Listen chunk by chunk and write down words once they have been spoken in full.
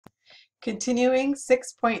Continuing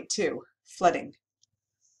 6.2, flooding.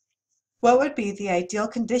 What would be the ideal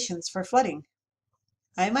conditions for flooding?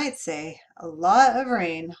 I might say a lot of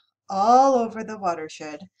rain all over the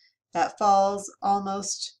watershed that falls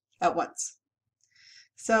almost at once.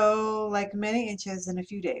 So like many inches in a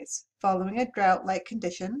few days, following a drought-like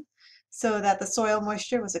condition, so that the soil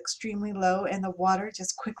moisture was extremely low and the water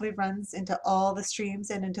just quickly runs into all the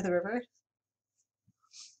streams and into the river.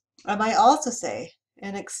 I might also say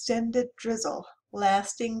an extended drizzle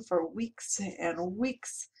lasting for weeks and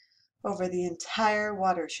weeks over the entire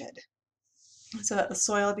watershed, so that the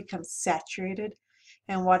soil becomes saturated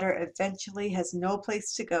and water eventually has no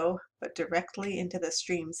place to go but directly into the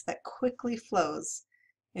streams that quickly flows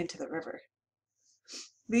into the river.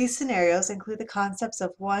 These scenarios include the concepts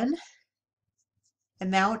of 1,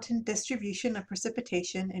 amount and distribution of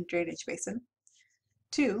precipitation in drainage basin,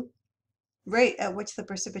 2, rate at which the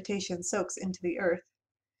precipitation soaks into the earth,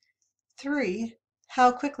 3,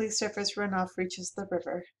 how quickly surface runoff reaches the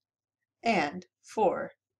river, and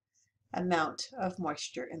 4, amount of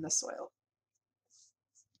moisture in the soil.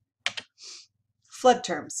 Flood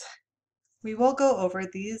terms. We will go over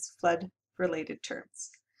these flood-related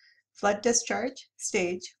terms: flood discharge,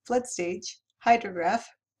 stage, flood stage, hydrograph,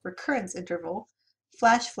 recurrence interval,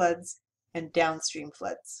 flash floods, and downstream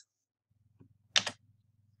floods.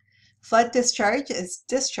 Flood discharge is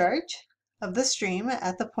discharge of the stream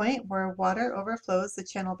at the point where water overflows the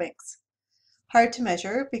channel banks. Hard to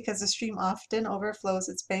measure because the stream often overflows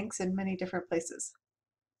its banks in many different places.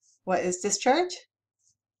 What is discharge?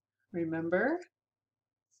 Remember,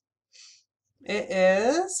 it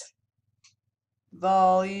is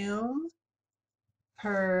volume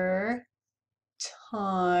per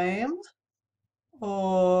time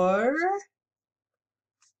or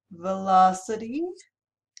velocity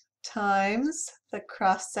times the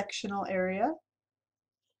cross-sectional area.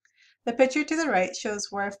 The picture to the right shows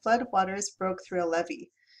where flood waters broke through a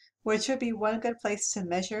levee, which would be one good place to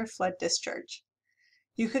measure flood discharge.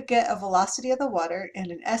 You could get a velocity of the water and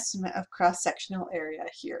an estimate of cross-sectional area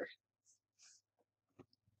here.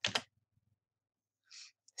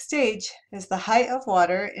 Stage is the height of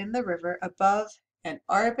water in the river above an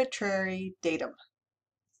arbitrary datum.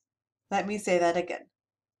 Let me say that again.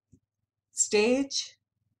 Stage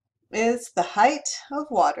is the height of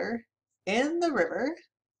water in the river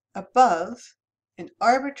above an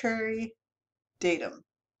arbitrary datum.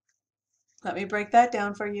 Let me break that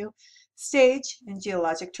down for you. Stage, in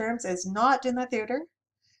geologic terms, is not in the theater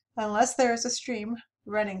unless there is a stream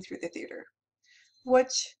running through the theater,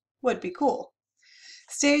 which would be cool.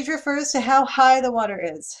 Stage refers to how high the water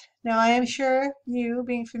is. Now, I am sure you,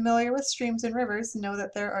 being familiar with streams and rivers, know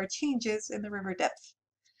that there are changes in the river depth.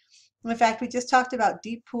 In fact, we just talked about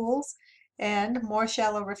deep pools and more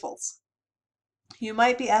shallow riffles. You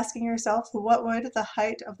might be asking yourself, what would the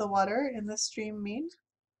height of the water in the stream mean?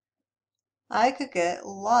 I could get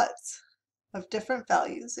lots of different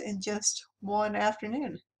values in just one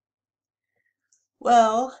afternoon.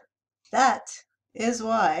 Well, that is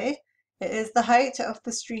why it is the height of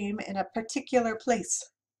the stream in a particular place.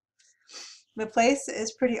 The place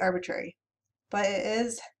is pretty arbitrary, but it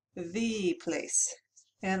is the place,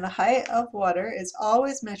 and the height of water is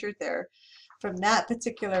always measured there from that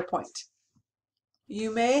particular point.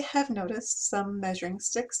 You may have noticed some measuring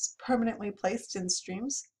sticks permanently placed in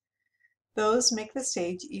streams. Those make the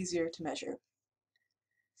stage easier to measure.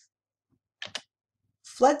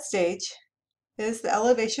 Flood stage is the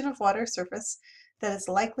elevation of water surface that is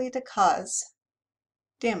likely to cause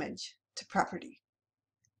damage to property.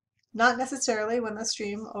 Not necessarily when the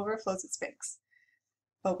stream overflows its banks,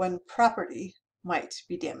 but when property might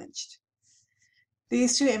be damaged.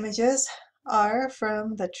 These two images are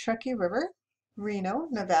from the Truckee River, Reno,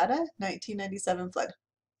 Nevada, 1997 flood.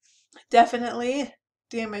 Definitely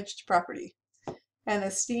damaged property. And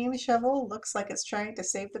the steam shovel looks like it's trying to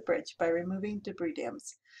save the bridge by removing debris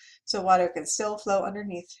dams, so water can still flow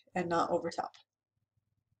underneath and not overtop.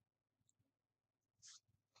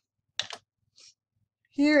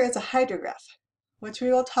 Here is a hydrograph, which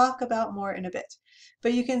we will talk about more in a bit,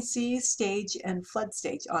 but you can see stage and flood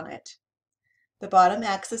stage on it. The bottom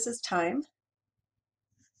axis is time,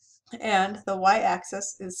 and the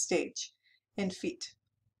y-axis is stage in feet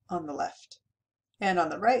on the left. And on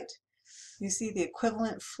the right, you see the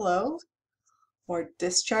equivalent flow or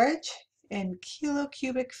discharge in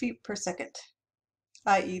kilocubic feet per second,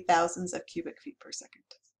 i.e. thousands of cubic feet per second.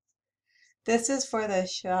 This is for the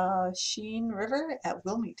Shawsheen River at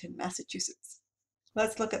Wilmington, Massachusetts.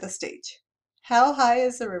 Let's look at the stage. How high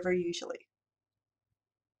is the river usually?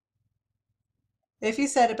 If you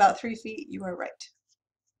said about 3 feet, you are right.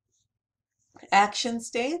 Action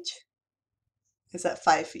stage is at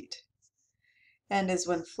 5 feet and is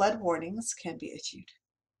when flood warnings can be issued.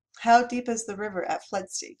 How deep is the river at flood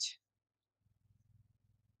stage?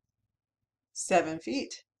 7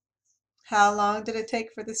 feet. How long did it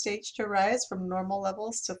take for the stage to rise from normal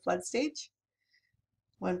levels to flood stage?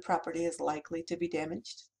 When property is likely to be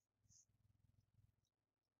damaged?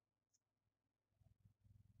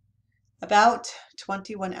 About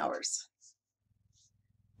 21 hours.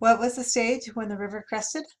 What was the stage when the river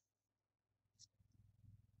crested?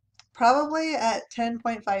 Probably at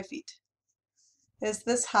 10.5 feet. Is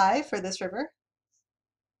this high for this river?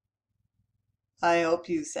 I hope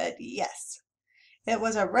you said yes. It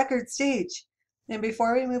was a record stage. And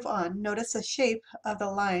before we move on, notice the shape of the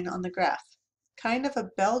line on the graph. Kind of a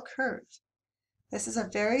bell curve. This is a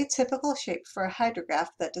very typical shape for a hydrograph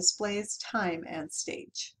that displays time and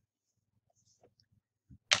stage.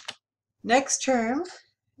 Next term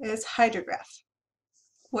is hydrograph,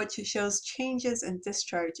 which shows changes in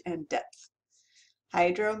discharge and depth.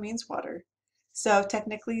 Hydro means water, so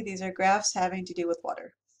technically these are graphs having to do with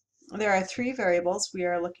water. There are 3 variables we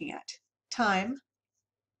are looking at: time,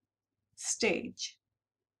 stage,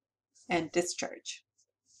 and discharge.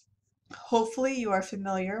 Hopefully you are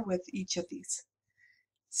familiar with each of these.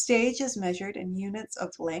 Stage is measured in units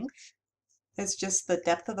of length. It's just the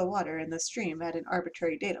depth of the water in the stream at an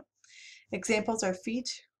arbitrary datum. Examples are feet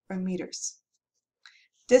or meters.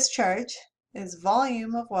 Discharge is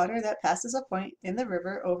volume of water that passes a point in the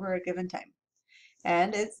river over a given time,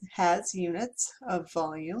 and it has units of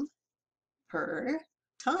volume per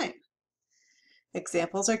time.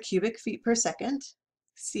 Examples are cubic feet per second,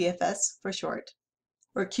 CFS for short,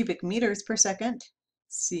 or cubic meters per second,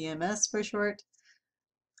 CMS for short.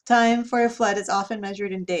 Time for a flood is often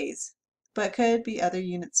measured in days, but could be other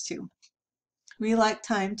units too. We like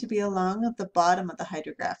time to be along the bottom of the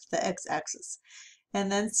hydrograph, the x-axis,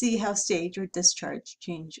 and then see how stage or discharge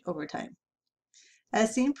change over time.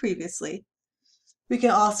 As seen previously, we can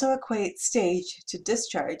also equate stage to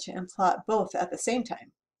discharge and plot both at the same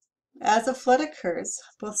time. As a flood occurs,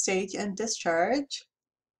 both stage and discharge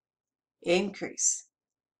increase,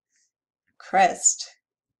 crest,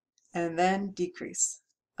 and then decrease,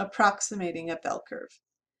 approximating a bell curve.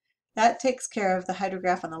 That takes care of the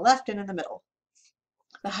hydrograph on the left and in the middle.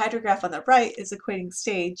 The hydrograph on the right is equating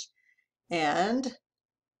stage and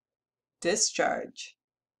discharge.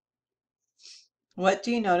 What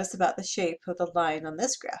do you notice about the shape of the line on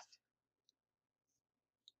this graph?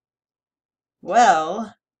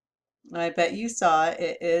 Well, I bet you saw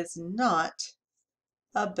it is not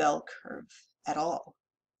a bell curve at all.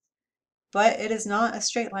 But it is not a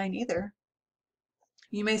straight line either.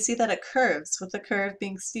 You may see that it curves, with the curve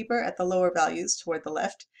being steeper at the lower values toward the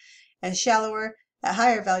left and shallower at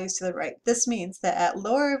higher values to the right. This means that at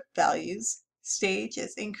lower values, stage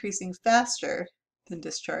is increasing faster than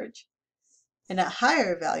discharge, and at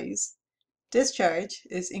higher values, discharge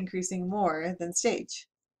is increasing more than stage.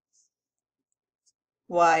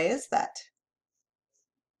 Why is that?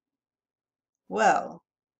 Well,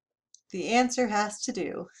 the answer has to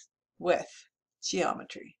do with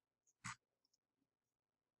geometry.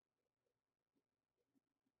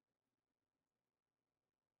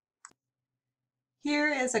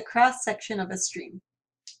 Here is a cross-section of a stream.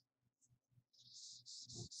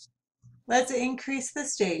 Let's increase the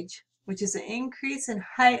stage, which is an increase in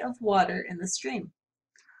height of water in the stream.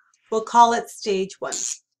 We'll call it stage 1.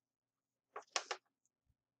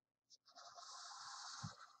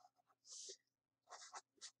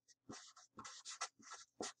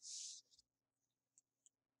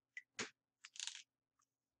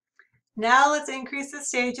 Now let's increase the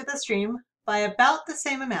stage of the stream by about the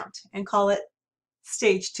same amount and call it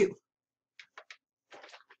stage 2.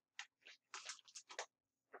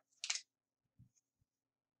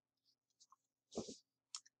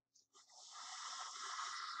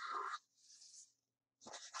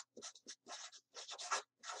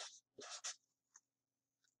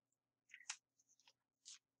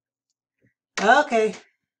 Okay,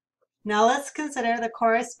 now let's consider the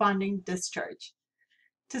corresponding discharge.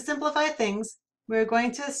 To simplify things, we're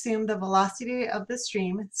going to assume the velocity of the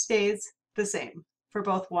stream stays the same for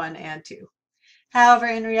both 1 and 2. However,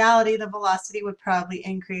 in reality, the velocity would probably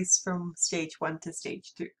increase from stage 1 to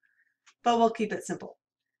stage 2, but we'll keep it simple.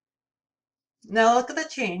 Now look at the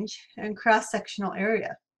change in cross-sectional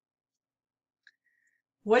area.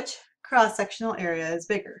 Which cross-sectional area is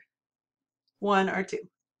bigger, 1 or 2?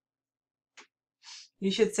 You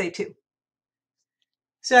should say 2.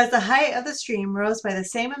 So as the height of the stream rose by the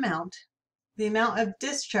same amount, the amount of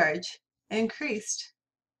discharge increased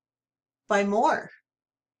by more.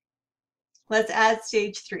 Let's add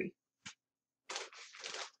stage 3.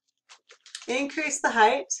 increase the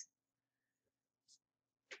height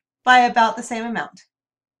by about the same amount.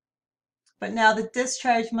 But now the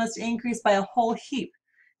discharge must increase by a whole heap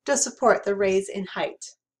to support the raise in height.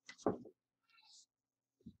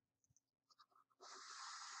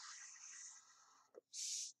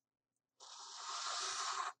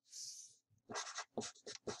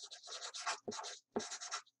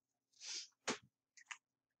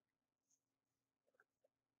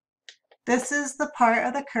 This is the part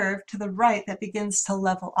of the curve to the right that begins to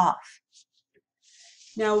level off.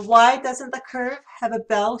 Now, why doesn't the curve have a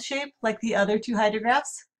bell shape like the other two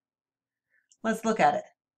hydrographs? Let's look at it.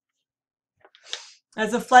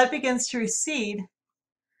 As the flood begins to recede,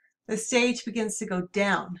 the stage begins to go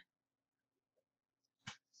down.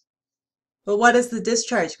 But what is the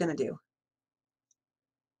discharge going to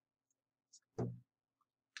do?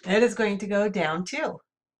 It is going to go down too,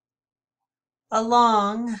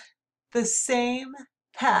 along the same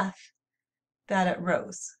path that it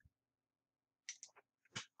rose.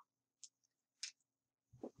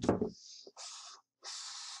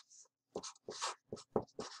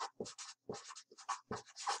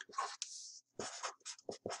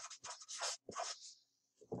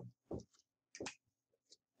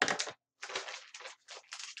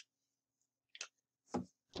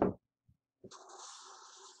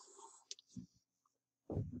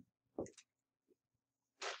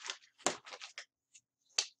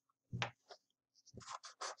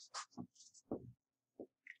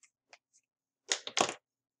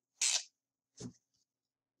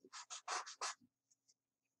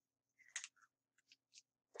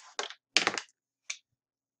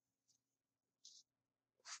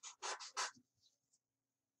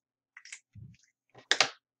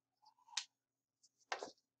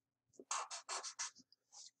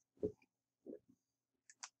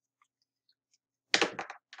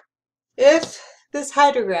 If this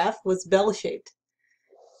hydrograph was bell-shaped,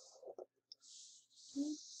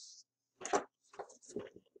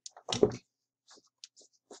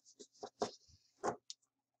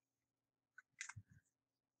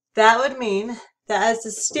 that would mean that as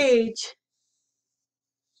the stage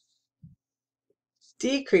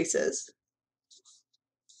decreases,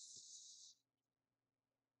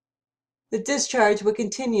 the discharge would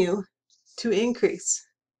continue to increase.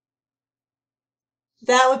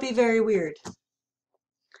 That would be very weird.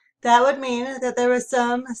 That would mean that there was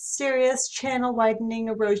some serious channel widening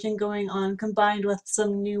erosion going on combined with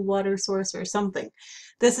some new water source or something.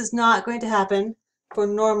 This is not going to happen for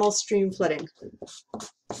normal stream flooding.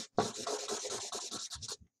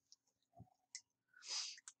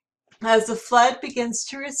 As the flood begins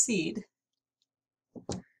to recede,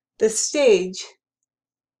 the stage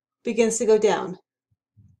begins to go down.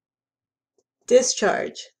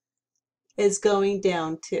 Discharge is going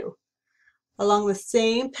down too, along the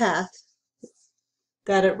same path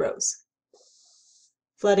that it rose.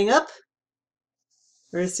 Flooding up,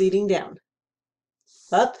 receding down.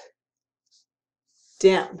 Up,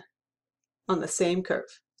 down, on the same curve.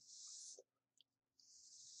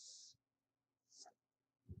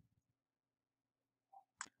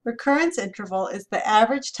 Recurrence interval is the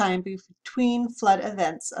average time between flood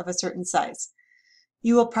events of a certain size.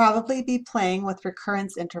 You will probably be playing with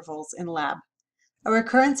recurrence intervals in lab. A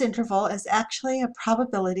recurrence interval is actually a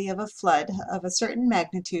probability of a flood of a certain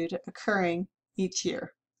magnitude occurring each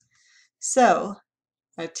year. So,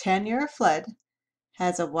 a 10-year flood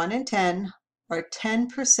has a 1 in 10 or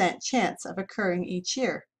 10% chance of occurring each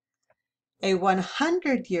year. A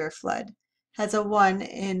 100-year flood has a 1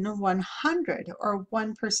 in 100 or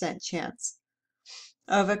 1% chance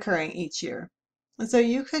of occurring each year. So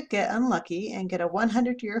you could get unlucky and get a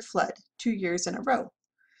 100-year flood 2 years in a row.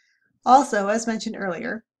 Also, as mentioned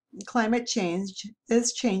earlier, climate change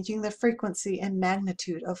is changing the frequency and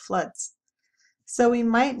magnitude of floods. So we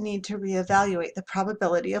might need to reevaluate the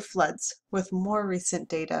probability of floods with more recent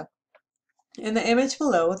data. In the image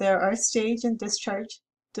below, there are stage and discharge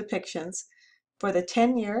depictions for the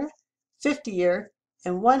 10-year, 50-year,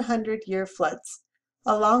 and 100-year floods,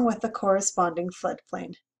 along with the corresponding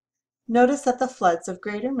floodplain. Notice that the floods of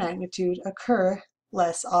greater magnitude occur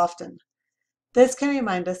less often. This can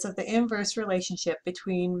remind us of the inverse relationship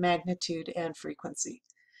between magnitude and frequency,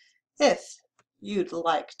 if you'd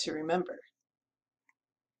like to remember.